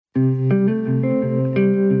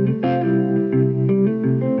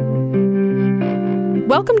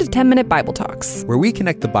Welcome to 10-Minute Bible Talks, where we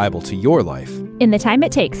connect the Bible to your life in the time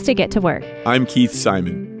it takes to get to work. I'm Keith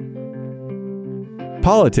Simon.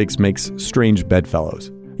 Politics makes strange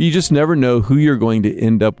bedfellows. You just never know who you're going to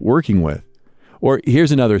end up working with. Or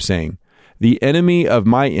here's another saying, the enemy of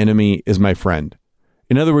my enemy is my friend.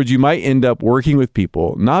 In other words, you might end up working with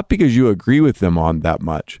people not because you agree with them on that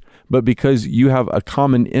much, but because you have a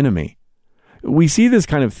common enemy. We see this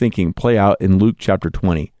kind of thinking play out in Luke chapter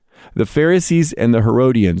 20. The Pharisees and the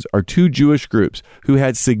Herodians are two Jewish groups who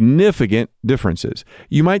had significant differences.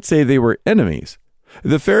 You might say they were enemies.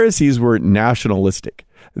 The Pharisees were nationalistic.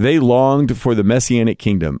 They longed for the Messianic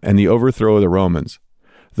kingdom and the overthrow of the Romans.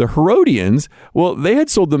 The Herodians, well, they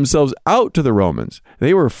had sold themselves out to the Romans.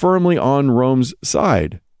 They were firmly on Rome's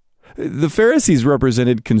side. The Pharisees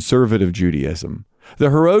represented conservative Judaism.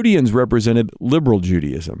 The Herodians represented liberal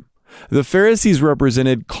Judaism. The Pharisees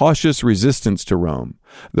represented cautious resistance to Rome.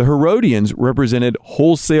 The Herodians represented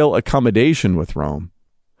wholesale accommodation with Rome.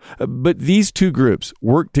 But these two groups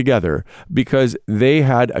worked together because they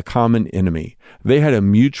had a common enemy. They had a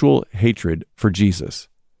mutual hatred for Jesus.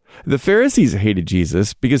 The Pharisees hated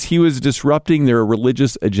Jesus because he was disrupting their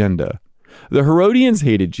religious agenda. The Herodians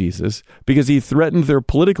hated Jesus because he threatened their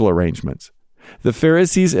political arrangements. The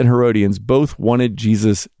Pharisees and Herodians both wanted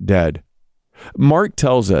Jesus dead. Mark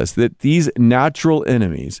tells us that these natural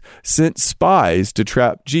enemies sent spies to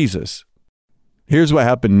trap Jesus. Here's what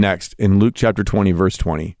happened next in Luke chapter 20, verse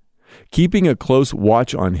 20. Keeping a close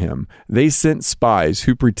watch on him, they sent spies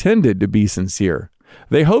who pretended to be sincere.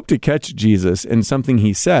 They hoped to catch Jesus in something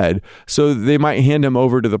he said so they might hand him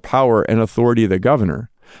over to the power and authority of the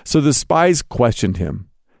governor. So the spies questioned him.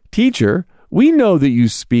 "Teacher, we know that you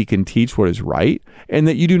speak and teach what is right, and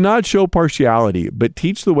that you do not show partiality, but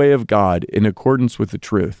teach the way of God in accordance with the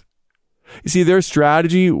truth." You see, their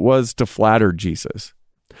strategy was to flatter Jesus.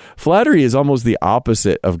 Flattery is almost the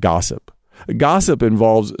opposite of gossip. Gossip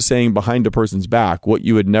involves saying behind a person's back what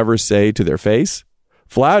you would never say to their face.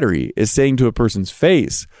 Flattery is saying to a person's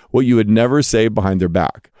face what you would never say behind their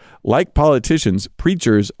back. Like politicians,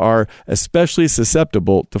 preachers are especially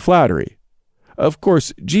susceptible to flattery. Of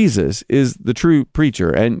course, Jesus is the true preacher,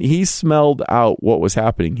 and he smelled out what was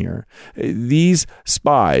happening here. These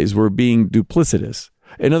spies were being duplicitous.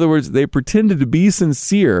 In other words, they pretended to be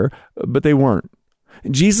sincere, but they weren't.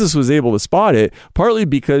 Jesus was able to spot it, partly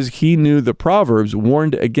because he knew the Proverbs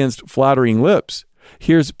warned against flattering lips.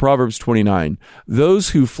 Here's Proverbs 29.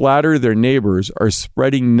 "Those who flatter their neighbors are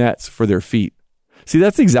spreading nets for their feet." See,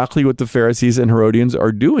 that's exactly what the Pharisees and Herodians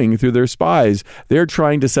are doing through their spies. They're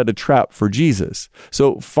trying to set a trap for Jesus.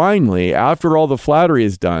 So finally, after all the flattery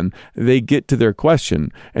is done, they get to their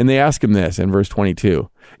question, and they ask him this in verse 22.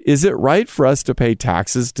 "Is it right for us to pay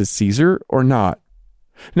taxes to Caesar or not?"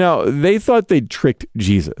 Now, they thought they'd tricked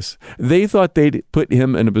Jesus. They thought they'd put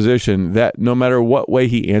him in a position that no matter what way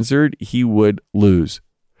he answered, he would lose.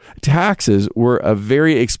 Taxes were a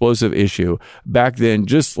very explosive issue back then,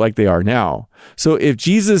 just like they are now. So if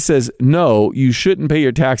Jesus says, "No, you shouldn't pay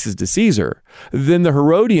your taxes to Caesar," then the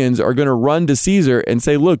Herodians are going to run to Caesar and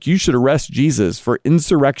say, "Look, you should arrest Jesus for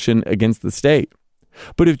insurrection against the state."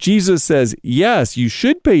 But if Jesus says, "Yes, you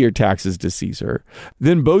should pay your taxes to Caesar,"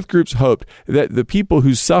 then both groups hoped that the people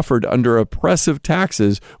who suffered under oppressive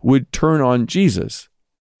taxes would turn on Jesus.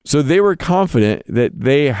 So they were confident that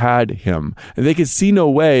they had him, and they could see no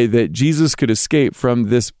way that Jesus could escape from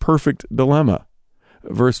this perfect dilemma.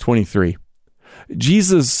 Verse 23,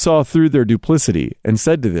 Jesus saw through their duplicity and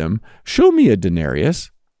said to them, "Show me a denarius."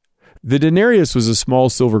 The denarius was a small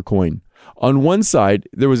silver coin. On one side,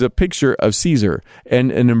 there was a picture of Caesar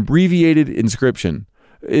and an abbreviated inscription.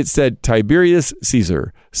 It said, "Tiberius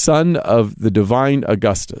Caesar, son of the divine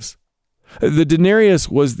Augustus." The denarius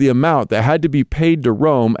was the amount that had to be paid to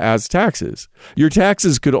Rome as taxes. Your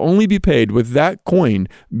taxes could only be paid with that coin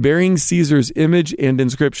bearing Caesar's image and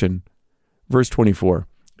inscription. Verse 24,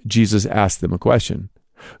 Jesus asked them a question.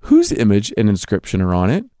 "Whose image and inscription are on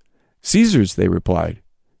it?" "Caesar's," they replied.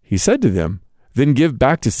 He said to them, "Then give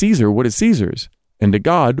back to Caesar what is Caesar's, and to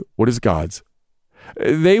God what is God's."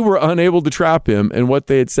 They were unable to trap him in what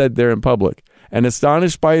they had said there in public, and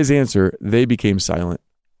astonished by his answer, they became silent.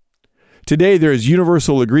 Today, there is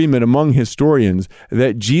universal agreement among historians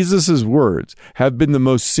that Jesus' words have been the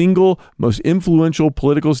most influential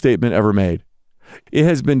political statement ever made. It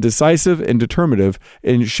has been decisive and determinative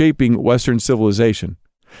in shaping Western civilization.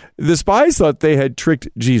 The spies thought they had tricked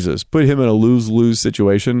Jesus, put him in a lose-lose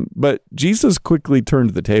situation, but Jesus quickly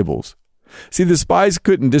turned the tables. See, the spies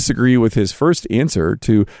couldn't disagree with his first answer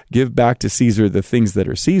to give back to Caesar the things that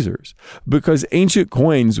are Caesar's, because ancient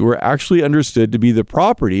coins were actually understood to be the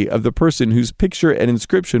property of the person whose picture and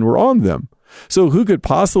inscription were on them. So who could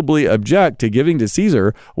possibly object to giving to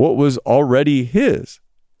Caesar what was already his?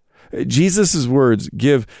 Jesus' words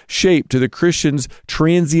give shape to the Christian's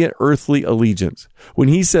transient earthly allegiance. When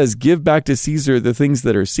he says, give back to Caesar the things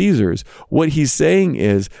that are Caesar's, what he's saying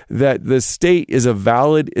is that the state is a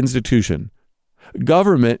valid institution.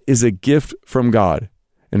 Government is a gift from God.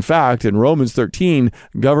 In fact, in Romans 13,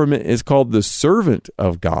 government is called the servant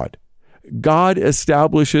of God. God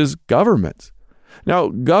establishes governments. Now,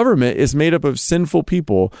 government is made up of sinful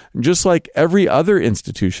people, just like every other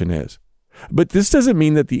institution is. But this doesn't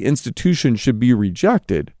mean that the institution should be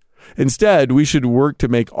rejected. Instead, we should work to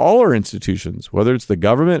make all our institutions, whether it's the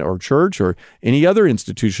government or church or any other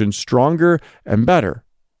institution, stronger and better.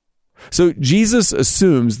 So Jesus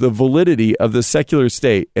assumes the validity of the secular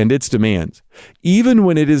state and its demands, even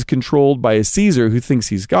when it is controlled by a Caesar who thinks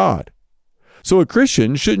he's God. So a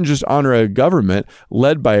Christian shouldn't just honor a government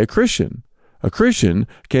led by a Christian. A Christian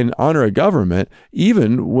can honor a government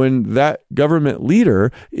even when that government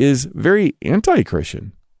leader is very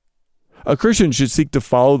anti-Christian. A Christian should seek to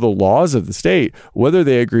follow the laws of the state, whether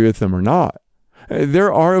they agree with them or not.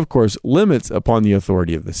 There are, of course, limits upon the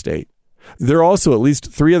authority of the state. There are also at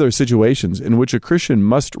least 3 other situations in which a Christian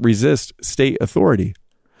must resist state authority.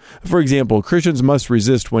 For example, Christians must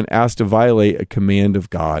resist when asked to violate a command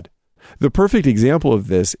of God. The perfect example of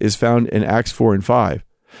this is found in Acts 4 and 5.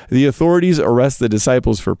 The authorities arrest the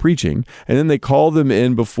disciples for preaching, and then they call them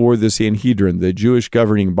in before the Sanhedrin, the Jewish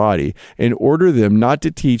governing body, and order them not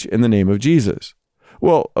to teach in the name of Jesus.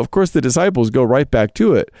 Well, of course, the disciples go right back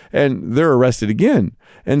to it, and they're arrested again.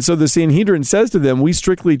 And so the Sanhedrin says to them, we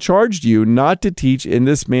strictly charged you not to teach in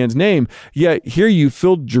this man's name, yet here you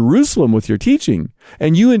filled Jerusalem with your teaching,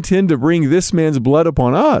 and you intend to bring this man's blood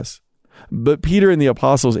upon us. But Peter and the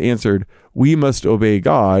apostles answered, we must obey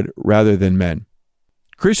God rather than men.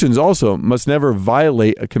 Christians also must never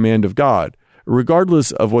violate a command of God,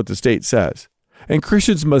 regardless of what the state says. And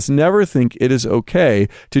Christians must never think it is okay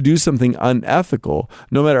to do something unethical,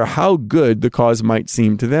 no matter how good the cause might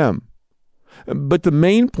seem to them. But the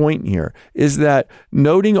main point here is that,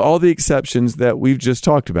 noting all the exceptions that we've just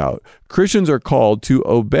talked about, Christians are called to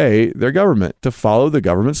obey their government, to follow the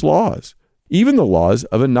government's laws, even the laws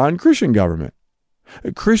of a non-Christian government.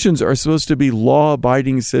 Christians are supposed to be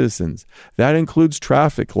law-abiding citizens. That includes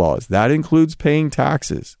traffic laws. That includes paying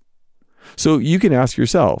taxes. So you can ask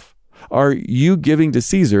yourself, are you giving to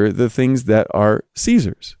Caesar the things that are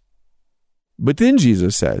Caesar's? But then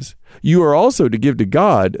Jesus says, you are also to give to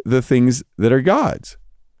God the things that are God's.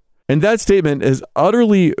 And that statement is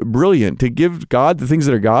utterly brilliant, to give God the things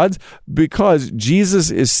that are God's, because Jesus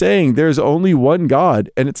is saying there's only one God,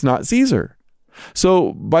 and it's not Caesar.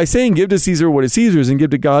 So by saying give to Caesar what is Caesar's and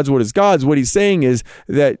give to God's what is God's, what he's saying is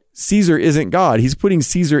that Caesar isn't God. He's putting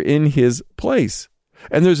Caesar in his place.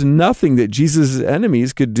 And there's nothing that Jesus'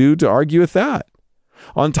 enemies could do to argue with that.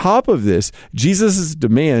 On top of this, Jesus'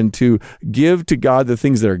 demand to give to God the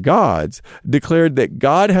things that are God's declared that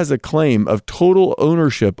God has a claim of total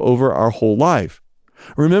ownership over our whole life.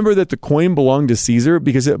 Remember that the coin belonged to Caesar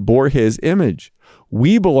because it bore his image.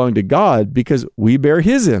 We belong to God because we bear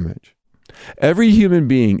his image. Every human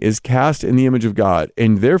being is cast in the image of God,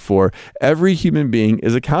 and therefore every human being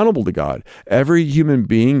is accountable to God. Every human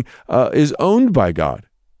being is owned by God.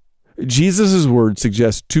 Jesus' words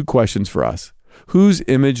suggest 2 questions for us. Whose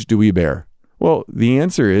image do we bear? Well, the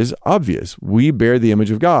answer is obvious. We bear the image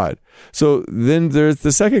of God. So then there's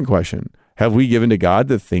the second question. Have we given to God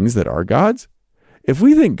the things that are God's? If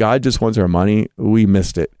we think God just wants our money, we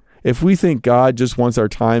missed it. If we think God just wants our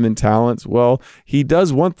time and talents, well, he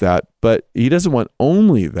does want that, but he doesn't want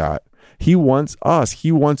only that. He wants us.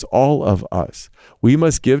 He wants all of us. We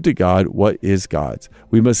must give to God what is God's.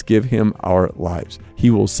 We must give him our lives.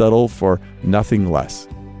 He will settle for nothing less.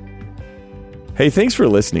 Hey, thanks for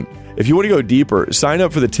listening. If you want to go deeper, sign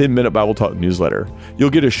up for the 10-Minute Bible Talk newsletter. You'll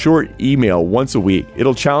get a short email once a week.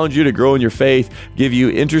 It'll challenge you to grow in your faith, give you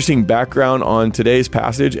interesting background on today's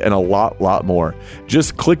passage, and a lot more.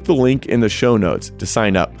 Just click the link in the show notes to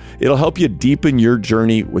sign up. It'll help you deepen your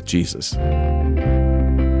journey with Jesus.